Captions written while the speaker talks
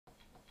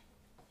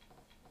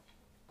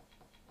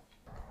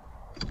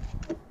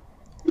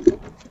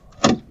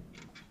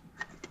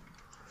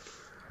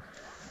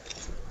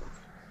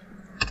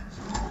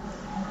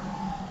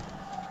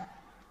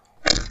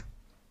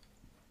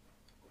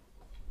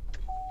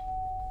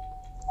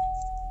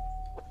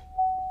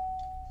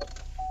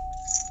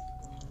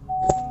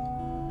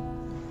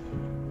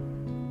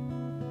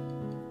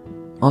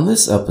On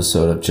this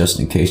episode of Just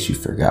In Case You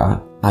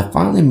Forgot, I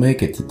finally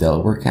make it to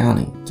Delaware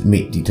County to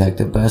meet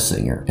Detective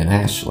Bessinger and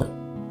Ashley.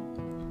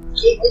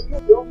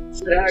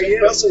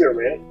 Bessinger,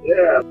 man.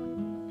 Yeah.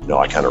 No,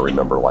 I kind of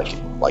remember like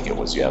it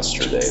was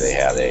yesterday. They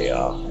had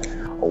a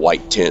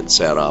white tent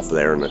set up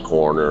there in the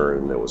corner,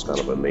 and it was kind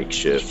of a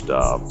makeshift.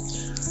 I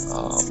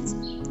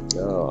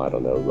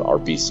don't know. Our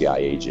BCI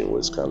agent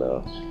was kind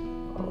of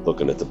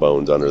looking at the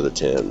bones under the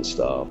tent and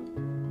stuff.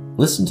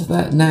 Listen to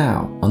that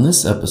now on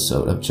this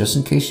episode of Just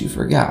In Case You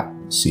Forgot,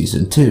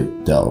 Season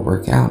 2,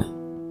 Delaware County.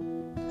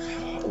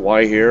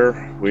 Why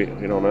here? We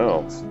don't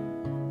know.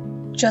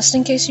 Just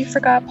In Case You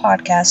Forgot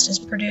podcast is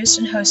produced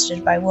and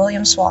hosted by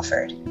William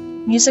Swafford.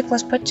 Music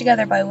was put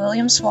together by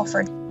William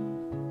Swafford.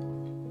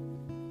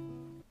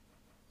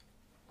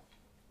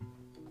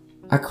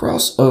 I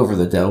cross over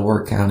the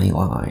Delaware County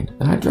line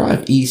and I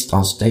drive east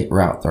on State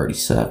Route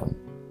 37.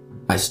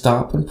 I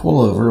stop and pull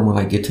over when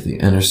I get to the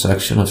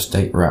intersection of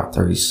State Route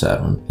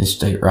 37 and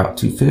State Route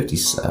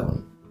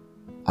 257.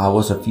 I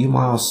was a few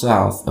miles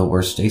south of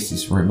where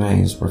Stacy's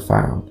remains were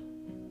found.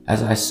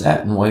 As I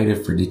sat and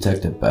waited for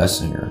Detective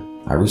Bessinger,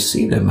 I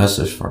received a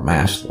message from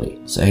Ashley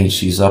saying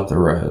she's up the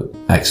road.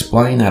 I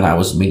explained that I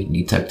was meeting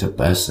Detective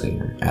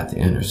Bessinger at the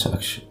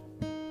intersection.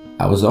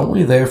 I was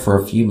only there for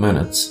a few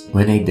minutes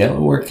when a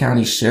Delaware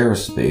County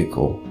Sheriff's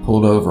vehicle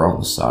pulled over on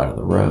the side of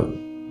the road.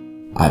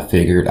 I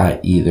figured I'd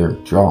either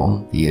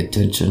drawn the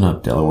attention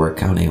of Delaware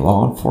County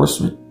law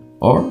enforcement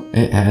or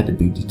it had to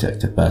be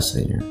Detective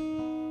Bessinger.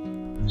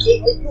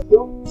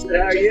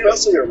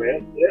 Bessinger,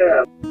 man.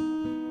 Yeah.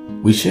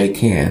 We shake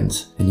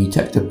hands and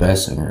Detective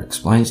Bessinger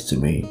explains to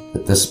me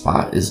that the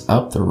spot is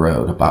up the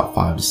road about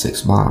 5 to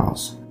 6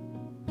 miles.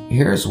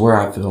 Here's where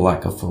I feel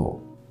like a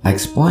fool. I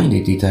explained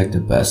to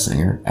Detective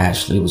Bessinger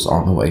Ashley was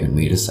on the way to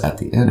meet us at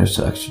the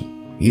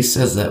intersection. He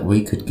says that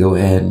we could go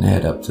ahead and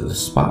head up to the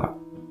spot.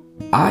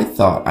 I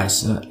thought I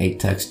sent a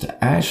text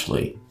to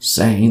Ashley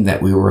saying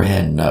that we were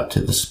heading up to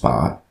the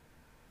spot.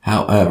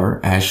 However,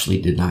 Ashley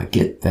did not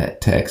get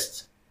that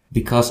text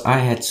because I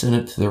had sent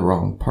it to the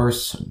wrong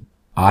person.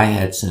 I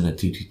had sent it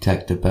to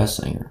Detective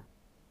Bessinger.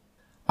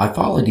 I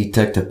followed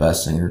Detective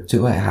Bessinger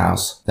to a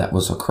house that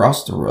was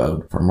across the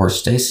road from where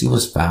Stacy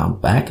was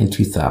found back in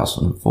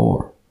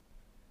 2004.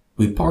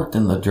 We parked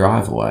in the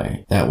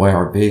driveway, that way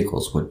our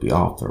vehicles would be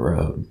off the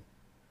road.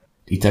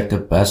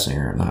 Detective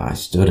Bessinger and I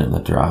stood in the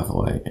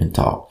driveway and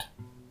talked.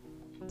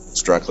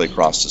 It's directly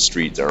across the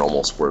street there,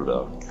 almost where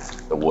the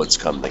woods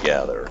come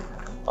together.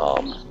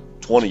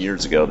 20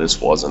 years ago,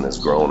 this wasn't as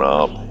grown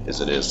up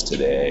as it is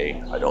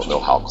today. I don't know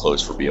how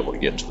close we'll be able to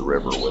get to the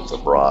river with the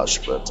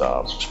brush, but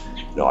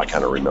I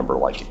kind of remember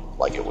like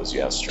it was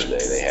yesterday.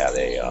 They had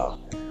a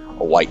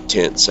white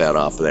tent set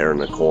up there in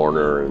the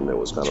corner, and it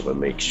was kind of a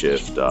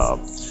makeshift. I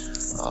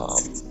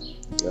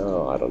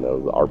don't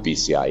know. Our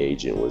BCI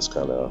agent was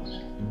kind of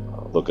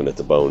looking at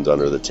the bones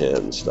under the tent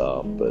and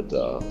stuff, but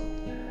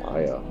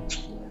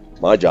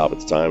my job at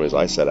the time is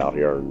I sat out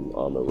here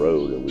on the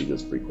road and we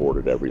just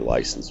recorded every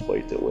license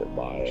plate that went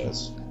by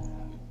us.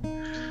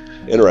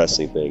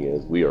 Interesting thing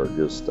is we are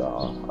just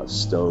a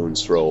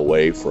stone's throw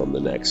away from the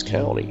next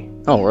county.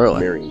 Oh, really?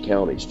 Marion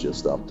County's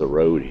just up the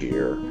road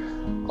here.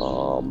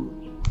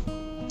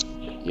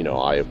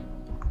 I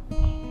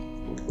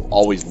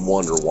always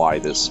wonder why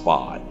this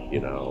spot,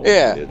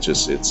 Yeah.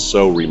 It's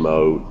so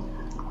remote,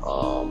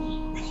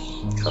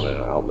 kind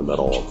of out in the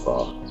middle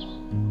of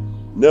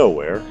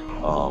nowhere.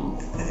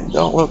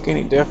 Don't look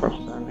any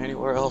different than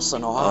anywhere else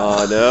in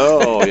Ohio.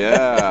 No,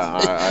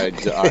 yeah.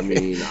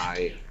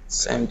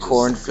 Same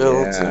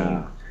cornfields. Yeah.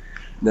 And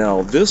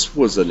Now, this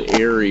was an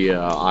area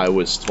I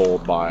was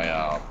told by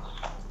a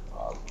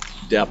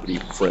deputy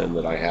friend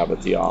that I have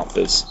at the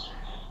office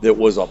that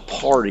was a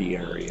party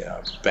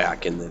area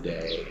back in the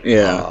day.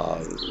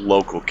 Yeah.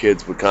 Local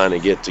kids would kind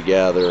of get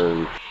together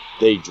and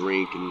they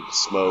drink and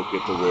smoke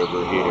at the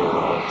river here.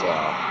 But,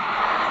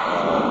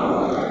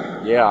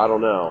 I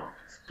don't know.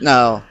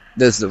 Now,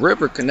 does the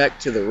river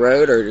connect to the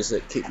road, or does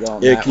it keep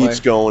going It that keeps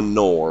way? going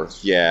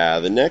north. Yeah,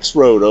 the next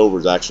road over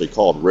is actually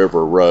called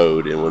River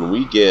Road, and when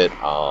we get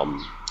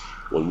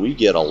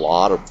a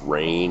lot of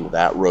rain,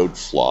 that road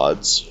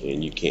floods,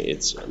 and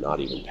it's not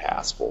even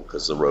passable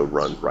because the road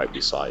runs right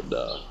beside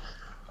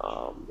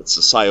it's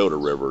the Scioto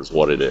River is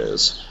what it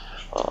is.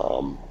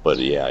 But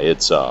yeah,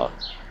 it's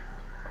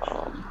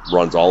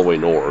runs all the way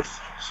north.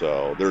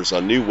 So there's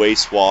a new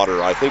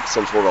wastewater, I think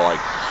some sort of like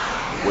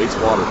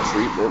wastewater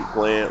treatment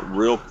plant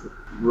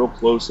real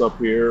close up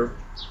here,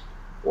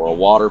 or a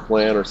water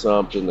plant or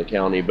something the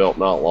county built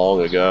not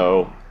long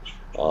ago.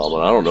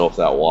 And I don't know if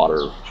that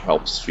water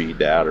helps feed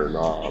that or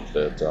not,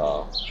 but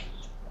I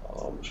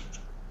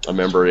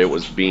remember it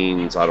was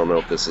beans. I don't know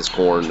if this is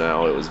corn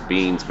now. It was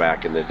beans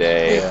back in the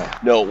day. Yeah.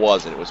 No, it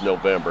wasn't. It was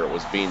November. It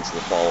was beans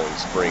the following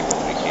spring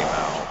when we came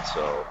out.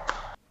 So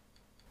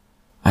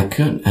I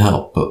couldn't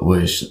help but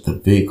wish that the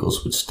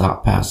vehicles would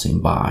stop passing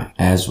by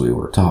as we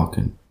were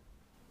talking.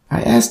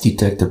 I asked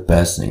Detective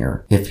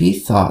Bessinger if he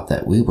thought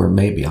that we were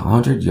maybe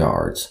 100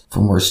 yards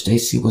from where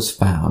Stacy was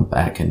found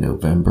back in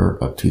November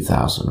of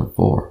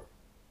 2004.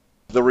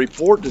 The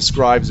report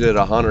describes it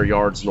 100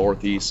 yards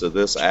northeast of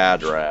this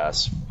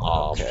address.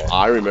 Okay.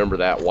 I remember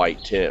that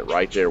white tent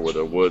right there where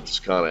the woods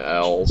kind of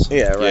L's.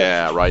 Yeah,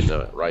 right.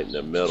 Yeah, right in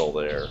the middle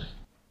there.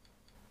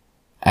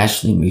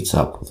 Ashley meets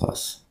up with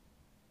us.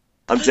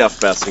 I'm Jeff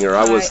Bessinger.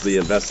 I was Hi. the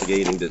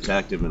investigating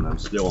detective, and I'm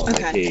still on the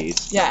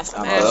case. Yes,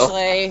 I'm Hello.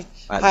 Ashley.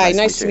 Hi,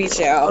 nice to meet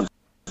you.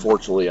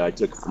 Unfortunately, I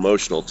took a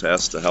promotional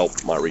test to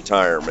help my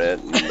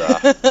retirement,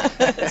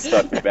 and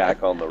stuck me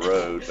back on the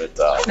road.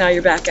 But Now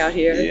you're back out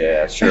here.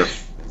 yeah, sure.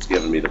 It's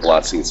given me the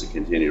blessings to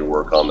continue to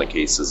work on the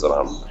cases that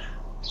I'm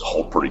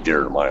hold pretty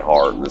dear to my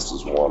heart, and this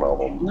is one of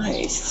them.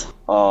 Nice.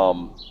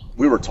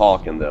 We were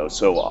talking though,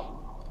 so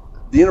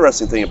the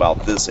interesting thing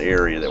about this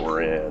area that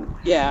we're in,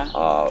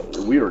 Yeah.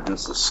 we were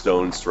just a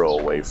stone's throw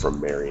away from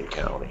Marion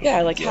County.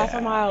 Yeah, like half a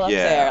mile up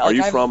there. Are Like,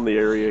 you from the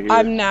area here?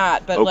 I'm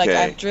not, but like Okay.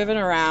 I've driven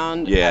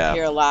around Yeah. up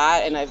here a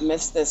lot, and I've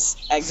missed this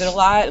exit a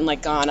lot, and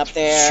like gone up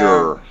there.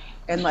 Sure.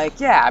 And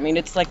like, yeah, I mean,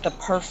 it's like the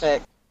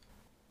perfect.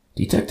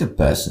 Detective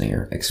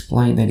Bessinger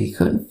explained that he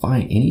couldn't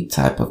find any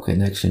type of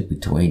connection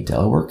between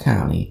Delaware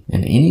County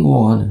and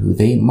anyone who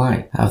they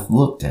might have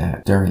looked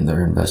at during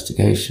their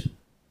investigation.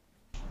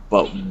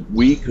 But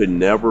we could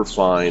never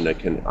find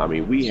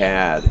we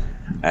had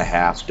a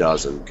half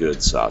dozen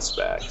good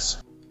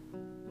suspects.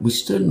 We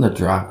stood in the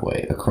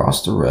driveway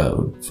across the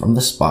road from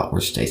the spot where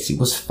Stacy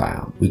was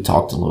found. We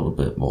talked a little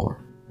bit more.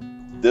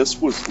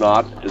 This was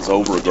not as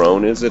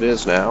overgrown as it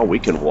is now. We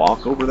can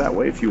walk over that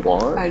way if you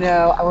want. I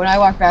know. When I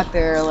walked back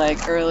there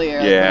like earlier,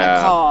 like, when Yeah.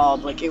 I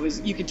called, like it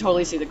was, you could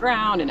totally see the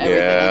ground and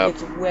everything. Yeah. Like,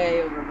 it's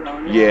way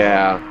overgrown. now.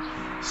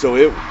 Yeah. So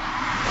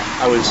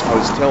I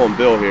was telling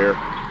Bill here,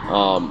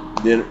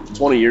 then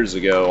 20 years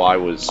ago I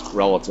was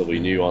relatively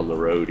new on the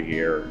road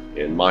here,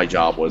 and my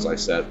job was I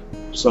sat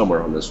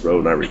somewhere on this road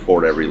and I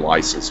record every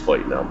license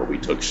plate number. We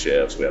took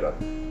shifts. We had a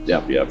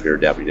deputy up here,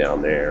 deputy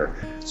down there.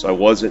 So I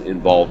wasn't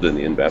involved in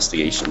the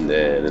investigation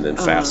then, and then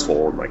fast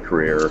forward my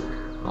career.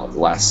 The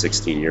last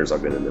 16 years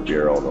I've been in the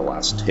Bureau, and the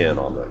last 10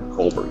 on the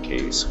Colbert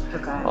case.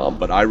 Okay.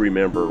 But I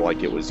remember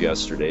like it was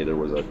yesterday, there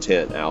was a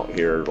tent out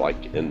here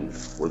like in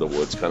where the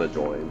woods kind of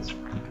joins.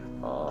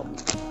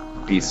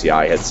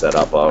 PCI had set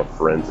up a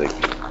forensic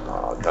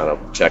kind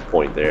of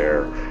checkpoint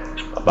there.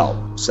 About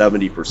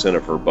 70%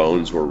 of her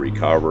bones were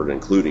recovered,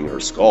 including her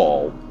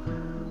skull.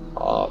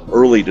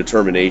 Early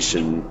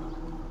determination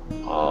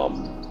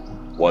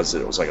was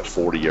that it was like a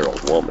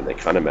 40-year-old woman. They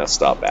kind of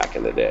messed up back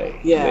in the day.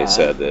 Yeah. They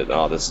said that,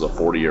 this is a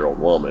 40-year-old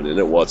woman, and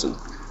it wasn't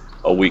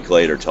a week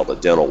later till the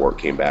dental work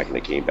came back, and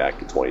it came back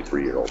to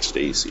 23-year-old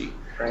Stacy.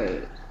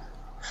 Right.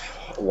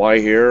 Why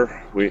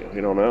here? We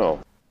don't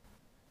know.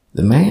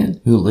 The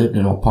man who lived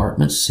in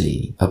apartment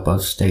C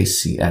above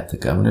Stacy at the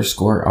Governor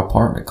Square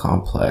apartment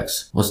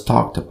complex was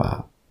talked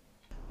about.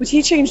 But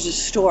he changed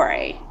his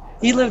story.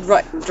 He lived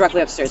directly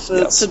upstairs. So,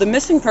 Yes. so the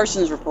missing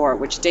persons report,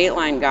 which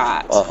Dateline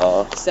got,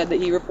 said that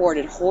he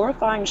reported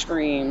horrifying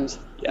screams,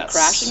 Yes.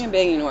 crashing and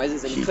banging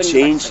noises, and He couldn't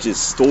changed touch his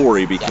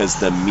story because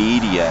the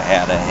media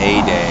had a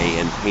heyday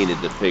and painted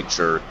the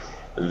picture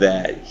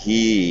that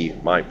he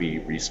might be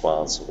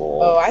responsible.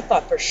 Oh, I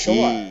thought for sure.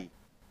 He-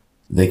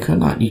 They could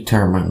not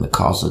determine the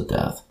cause of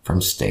death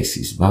from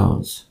Stacy's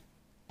bones.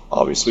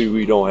 Obviously,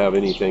 we don't have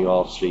anything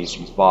off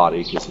Stacy's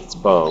body because it's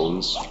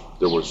bones.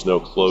 There was no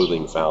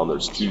clothing found.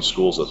 There's two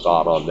schools of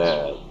thought on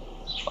that.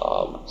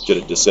 Did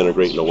it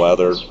disintegrate in the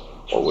weather,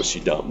 or was she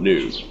dumped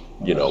nude?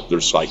 You know,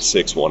 there's like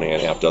six one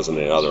hand, half dozen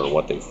the other, and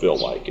what they feel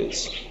like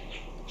is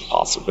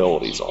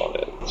possibilities on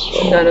it.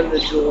 So, None of the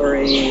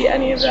jewelry,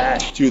 any of that.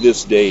 to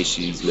this day,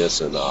 she's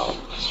missing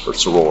her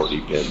sorority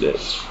pendant.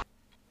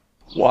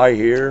 Why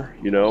here,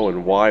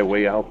 and why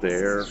way out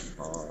there?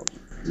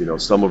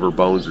 Some of her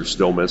bones are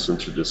still missing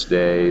to this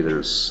day.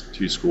 There's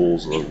two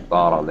schools of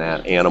thought on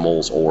that: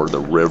 animals or the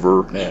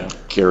river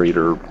carried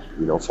her,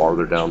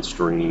 farther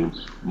downstream.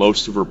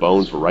 Most of her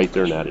bones were right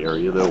there in that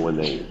area, though, when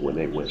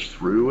they went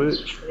through it.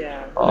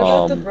 Yeah. What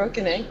about the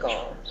broken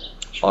ankle?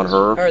 On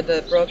her, Or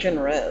the broken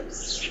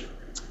ribs?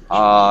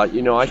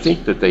 I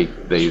think that they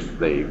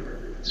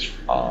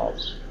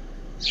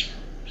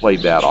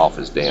played that off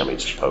as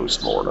damage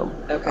post-mortem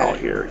out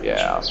here,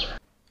 yeah.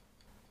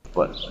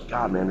 But,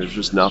 God, man, there's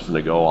just nothing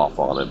to go off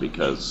on it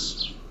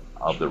because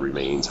of the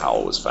remains, how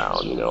it was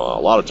found. A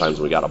lot of times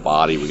when we got a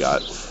body, we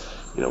got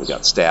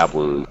stab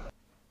wounds.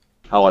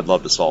 How I'd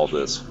love to solve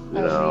this,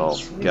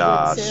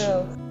 gosh.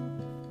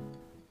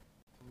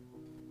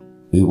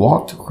 We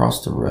walked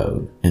across the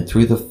road and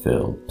through the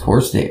field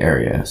towards the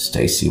area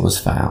Stacy was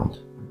found.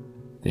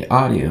 The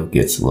audio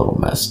gets a little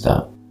messed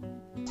up.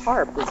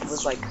 Tarp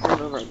was like kind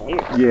of over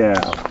there.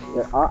 Yeah,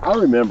 I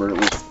remember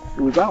it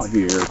was out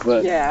here,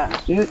 but Yeah.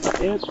 if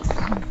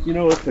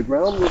the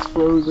ground was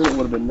frozen, it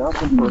would have been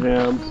nothing for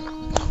him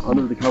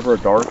under the cover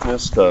of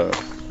darkness to,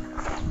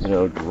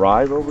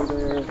 drive over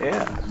there.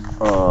 Yeah.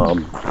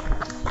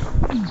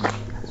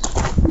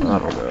 I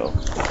don't know.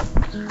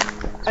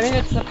 I mean,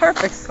 it's the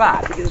perfect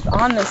spot because it's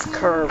on this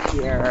curve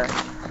here.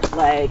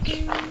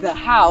 Like, the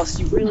house,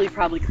 you really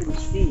probably couldn't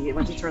see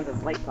once you turned the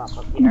lights off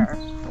up here.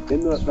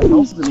 In the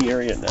houses in the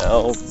area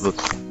now,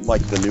 a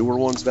like the newer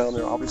ones down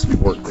there obviously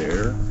weren't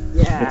there.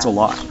 Yeah. It's a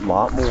lot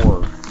more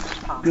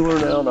popular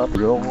now, not the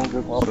real ones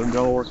in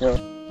Delaware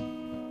County.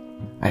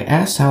 I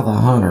asked how the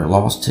hunter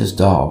lost his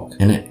dog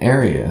in an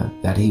area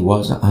that he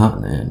wasn't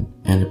hunting in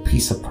and a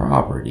piece of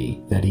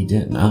property that he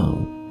didn't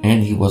own,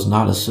 and he was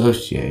not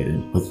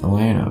associated with the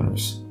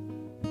landowners.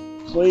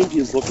 Claimed he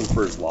was looking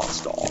for his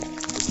lost dog,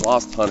 his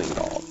lost hunting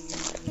dog.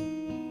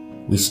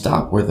 We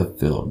stopped where the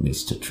field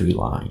meets the tree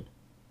line.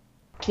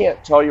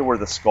 Can't tell you where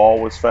the skull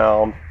was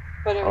found.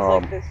 But it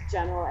was like this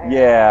general area.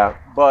 Yeah,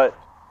 but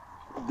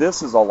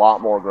this is a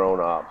lot more grown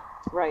up.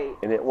 Right.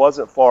 And it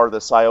wasn't far. The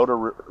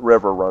Scioto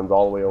River runs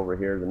all the way over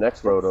here. The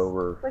next road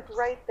over. Like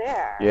right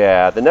there.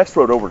 Yeah, the next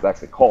road over is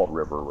actually called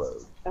River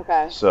Road.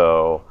 Okay.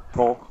 So.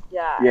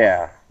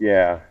 Yeah.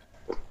 Yeah.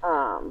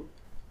 And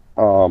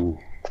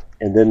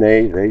then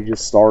they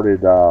just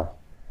started.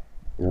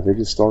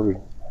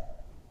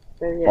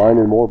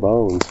 Finding more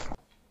bones.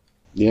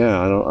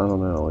 Yeah, I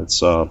don't know.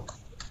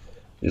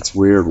 It's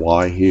weird.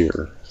 Why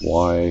here?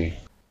 Why?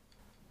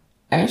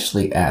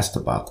 Ashley asked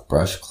about the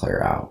brush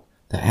clear out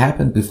that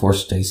happened before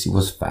Stacy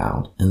was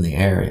found in the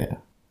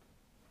area.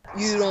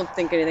 You don't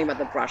think anything about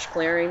the brush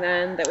clearing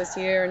then that was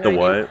here in The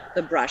what?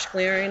 The brush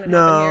clearing that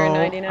happened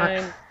here in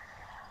 99?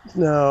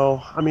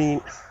 No, I mean,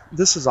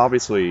 this is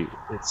obviously,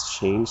 it's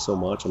changed so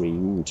much. I mean,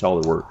 you can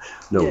tell there were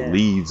no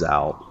leaves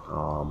out.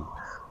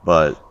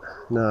 But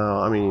no,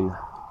 I mean,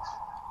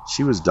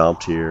 she was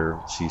dumped here.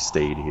 She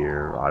stayed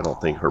here. I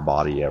don't think her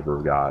body ever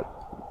got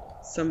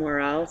somewhere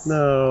else.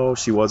 No,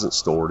 she wasn't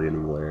stored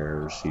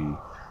anywhere.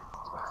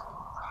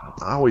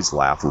 I always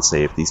laugh and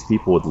say if these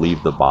people would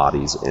leave the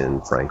bodies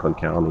in Franklin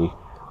County,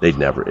 it'd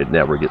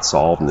never get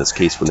solved, and this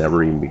case would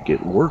never even be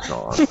getting worked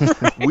on.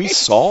 We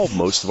solve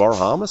most of our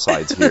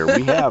homicides here.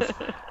 We have,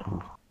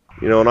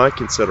 and I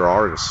consider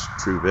ours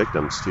true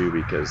victims too,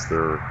 because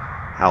they're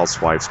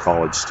housewives,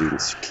 college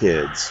students,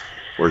 kids.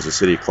 Whereas the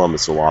city of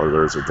Columbus, a lot of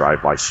those are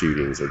drive-by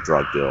shootings or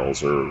drug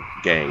deals or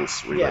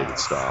gangs-related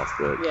stuff.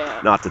 But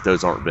not that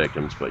those aren't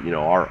victims, but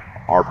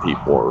our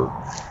people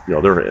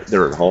are,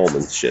 they're at home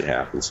and shit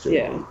happens to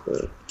them.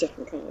 But,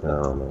 different kind of.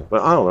 I don't know.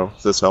 But I don't know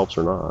if this helps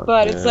or not.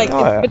 But it's like,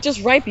 but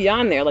just right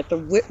beyond there, like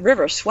the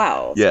river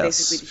swells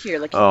basically to here.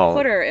 Like you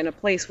put her in a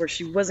place where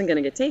she wasn't going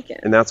to get taken.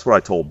 And that's what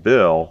I told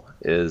Bill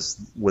is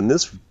when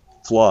this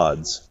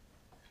floods.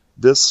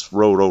 This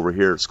road over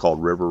here, it's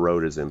called River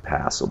Road, is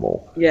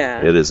impassable.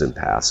 Yeah. It is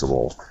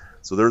impassable.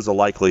 So there's a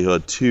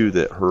likelihood, too,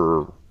 that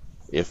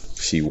if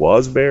she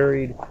was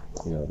buried,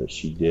 that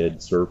she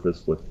did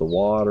surface with the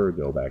water,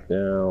 go back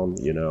down,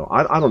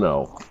 I don't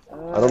know.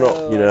 I don't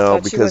know,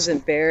 because she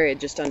wasn't buried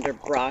just under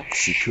brush.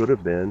 She could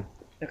have been.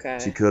 Okay.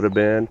 She could have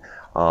been.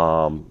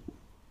 The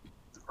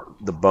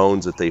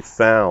bones that they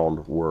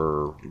found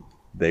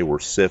they were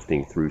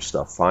sifting through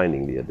stuff,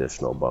 finding the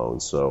additional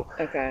bones. So,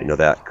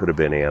 that could have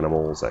been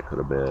animals. That could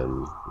have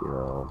been,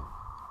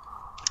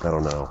 I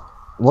don't know.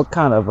 What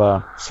kind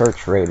of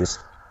search radius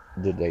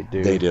did they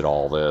do? They did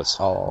all this.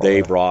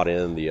 They brought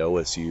in the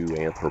OSU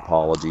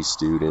anthropology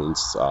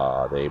students.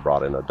 They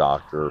brought in a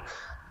doctor.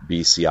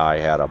 BCI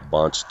had a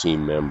bunch of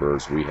team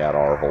members. We had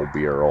our whole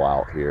bureau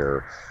out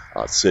here.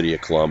 City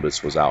of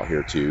Columbus was out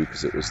here too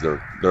because it was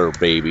their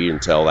baby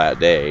until that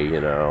day,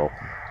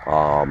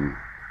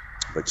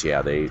 But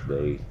yeah, they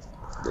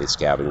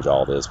scavenged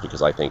all this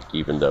because I think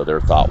even though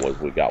their thought was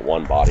we got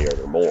one body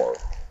or more,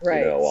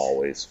 right?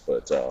 Always.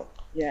 But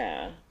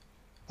yeah,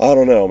 I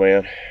don't know,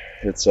 man.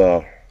 It's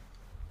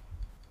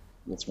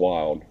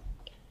wild.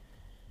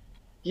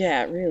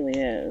 Yeah, it really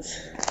is.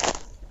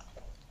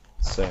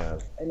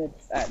 Sad. And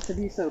it's to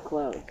be so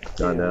close.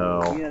 I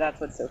know. That's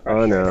what's so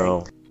frustrating. I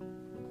know.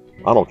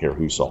 I don't care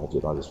who solved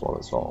it. I just want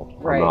it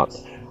solved. Right.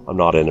 I'm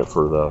not in it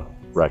for the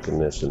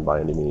recognition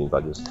by any means.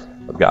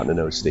 I've gotten to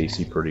know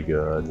Stacy pretty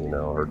good.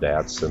 Her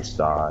dad's since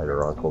died,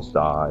 her uncle's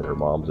died, her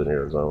mom's in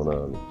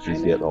Arizona, and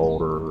she's getting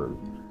older.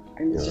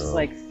 And it's just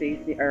like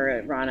Stacy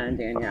or Rana and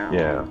Danielle.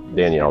 Yeah,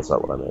 Danielle's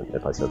not what I meant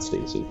if I said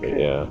Stacy, but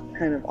yeah.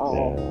 Kind of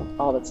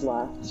all that's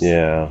left.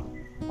 Yeah.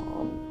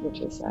 Which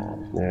is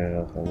sad.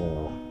 Yeah, I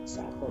know.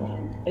 Sad for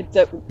them.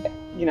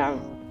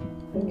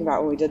 Thinking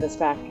about when we did this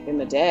back in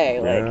the day,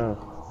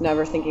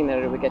 never thinking that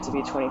it would get to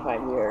be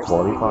 25 years.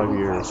 25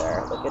 years.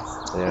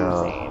 It's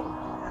insane.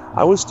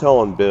 I was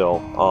telling Bill,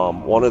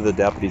 one of the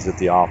deputies at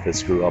the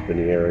office grew up in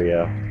the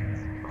area,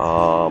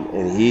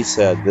 and he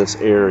said this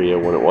area,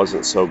 when it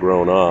wasn't so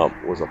grown up,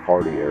 was a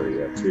party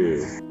area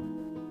too.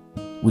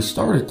 We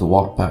started to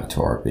walk back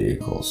to our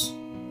vehicles.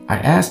 I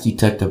asked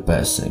Detective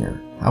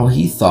Bessinger how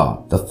he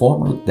thought the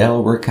former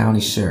Delaware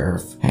County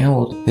Sheriff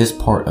handled his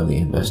part of the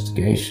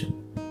investigation.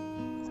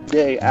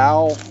 Yeah,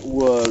 Al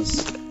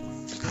was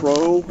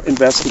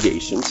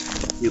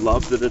pro-investigations. He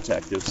loved the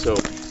detective, so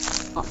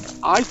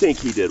I think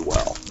he did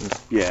well.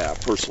 Yeah,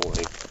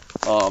 personally.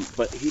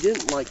 But he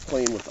didn't like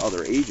playing with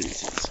other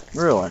agencies.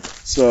 Really?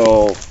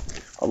 So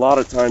a lot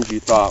of times you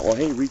thought, well,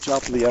 hey, reach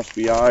out to the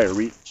FBI or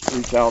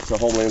reach out to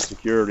Homeland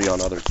Security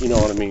on others. You know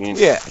what I mean?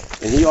 Yeah.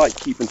 And he liked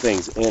keeping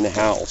things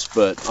in-house,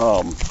 but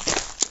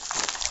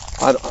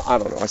I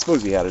don't know. I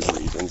suppose he had his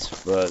reasons,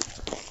 but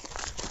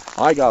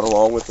I got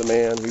along with the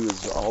man. He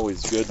was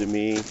always good to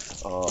me.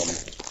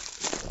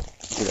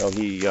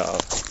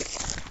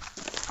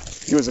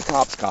 He was a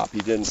cop's cop. He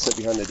didn't sit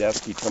behind the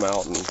desk. He'd come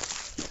out, and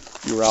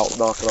you were out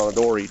knocking on a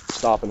door, he'd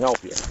stop and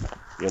help you.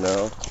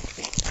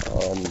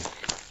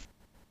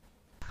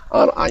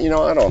 I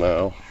don't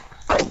know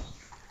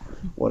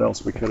what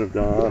else we could have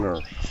done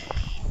or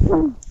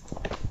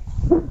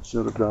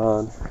should have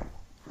done.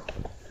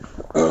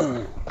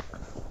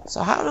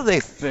 So how do they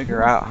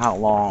figure out how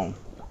long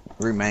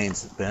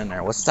remains have been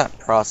there? What's that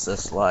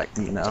process like,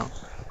 do you know?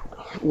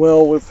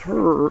 Well, with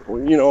her,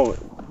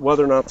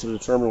 whether or not to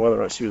determine whether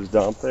or not she was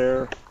dumped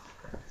there,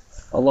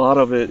 a lot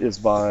of it is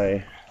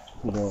by,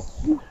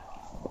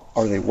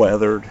 are they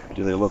weathered?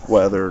 Do they look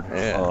weathered?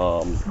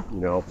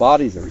 Yeah.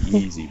 Bodies are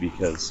easy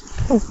because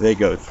they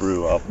go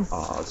through a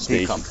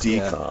stage of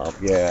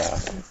decomp. Yeah.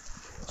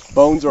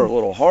 Bones are a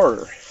little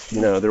harder.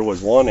 There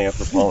was one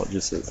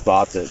anthropologist that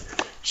thought that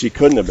she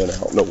couldn't have been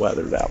out in the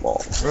weather that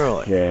long.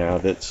 Really? Yeah,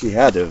 that she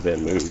had to have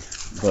been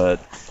moved. But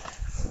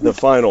the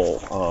final,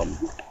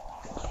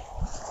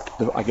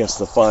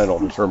 the final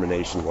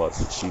determination was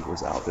that she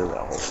was out there that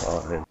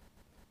whole time.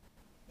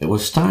 It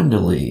was time to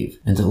leave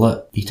and to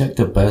let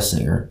Detective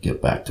Bessinger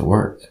get back to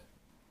work.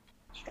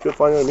 Good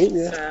finally meeting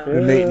you.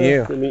 Good meeting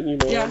you. Good meeting you,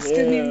 man. Yes,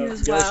 good meeting you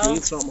as well. If you guys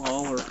need something,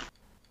 holler.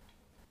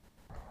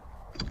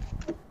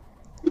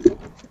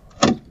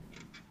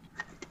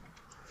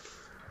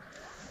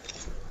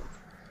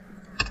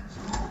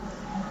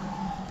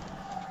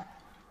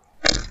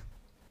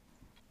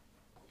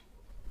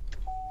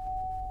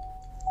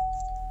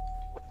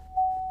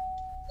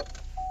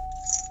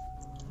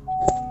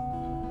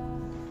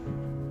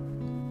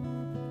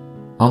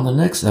 On the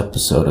next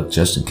episode of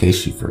Just In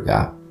Case You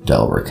Forgot,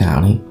 Delaware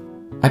County,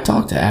 I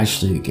talked to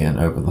Ashley again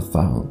over the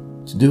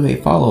phone to do a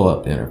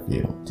follow-up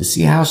interview to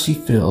see how she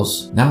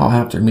feels now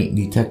after meeting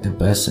Detective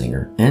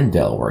Bessinger in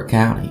Delaware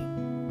County.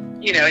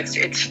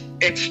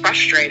 It's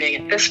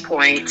frustrating at this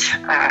point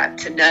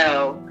to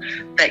know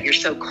that you're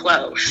so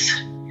close,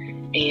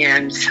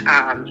 and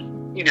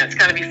it's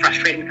got to be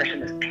frustrating for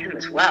him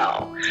as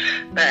well.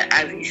 But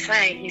as he's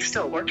saying, he's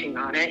still working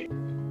on it.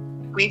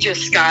 We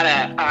just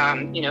gotta,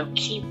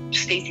 keep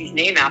Stacy's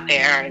name out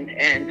there,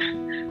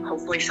 and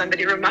hopefully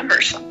somebody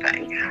remembers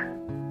something.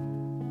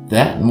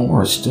 That and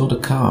more is still to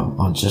come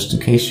on Just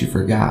In Case You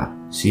Forgot,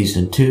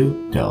 Season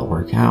 2,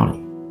 Delaware County.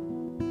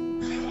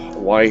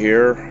 Why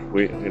here?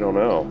 We don't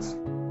know.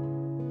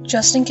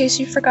 Just In Case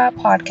You Forgot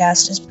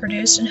podcast is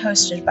produced and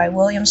hosted by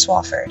William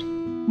Swafford.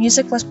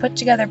 Music was put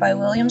together by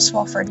William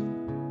Swafford.